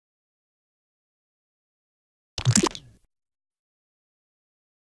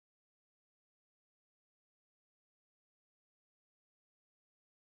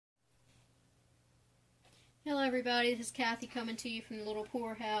Hello everybody, this is Kathy coming to you from the Little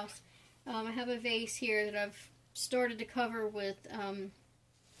Poorhouse. I have a vase here that I've started to cover with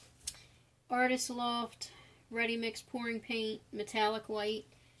Artist Loft Ready Mix Pouring Paint Metallic White,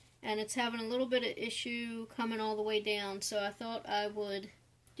 and it's having a little bit of issue coming all the way down, so I thought I would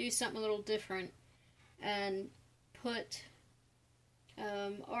do something a little different and put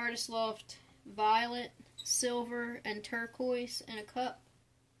Artist Loft Violet, Silver, and Turquoise in a cup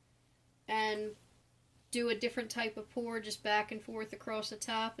and do a different type of pour just back and forth across the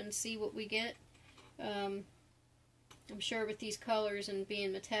top and see what we get. I'm sure with these colors and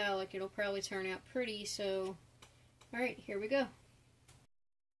being metallic it'll probably turn out pretty, so alright, here we go.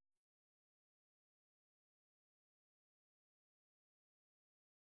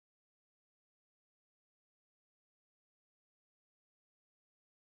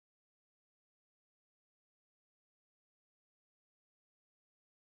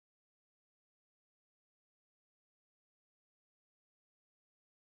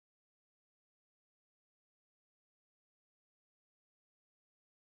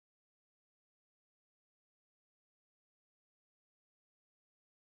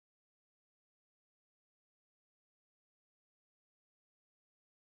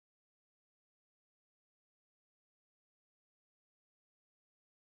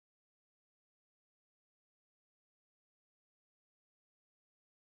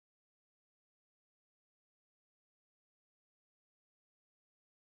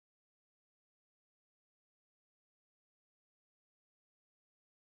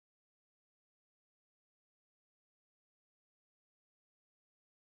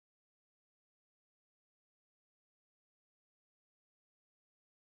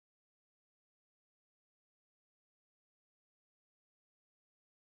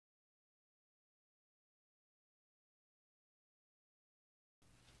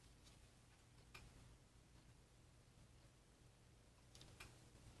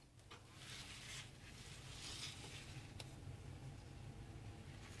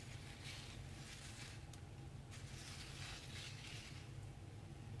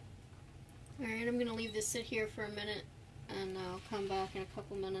 Alright, I'm going to leave this sit here for a minute and I'll come back in a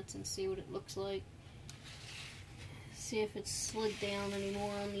couple minutes and see what it looks like. See if it's slid down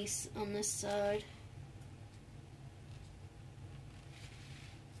anymore on this side.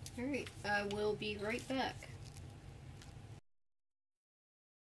 Alright, I will be right back.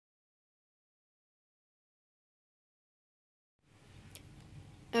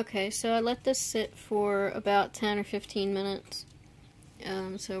 Okay, so I let this sit for about 10 or 15 minutes.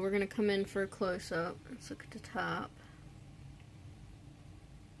 So we're going to come in for a close-up. Let's look at the top.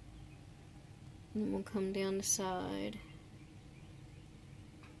 And then we'll come down the side.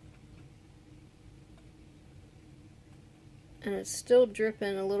 And it's still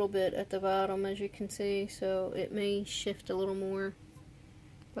dripping a little bit at the bottom, as you can see, so it may shift a little more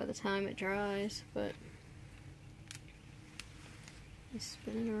by the time it dries, but just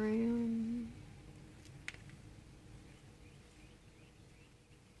spin it around.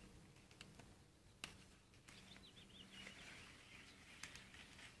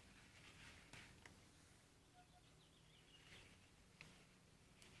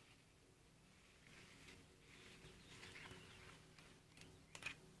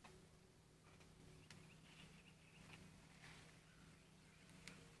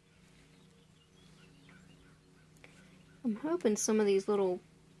 I'm hoping some of these little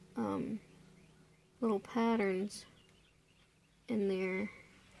patterns in there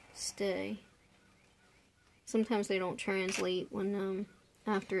stay. Sometimes they don't translate when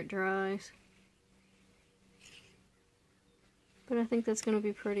after it dries, but I think that's going to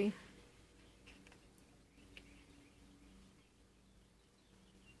be pretty.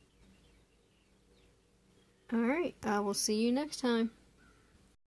 Alright, I will see you next time.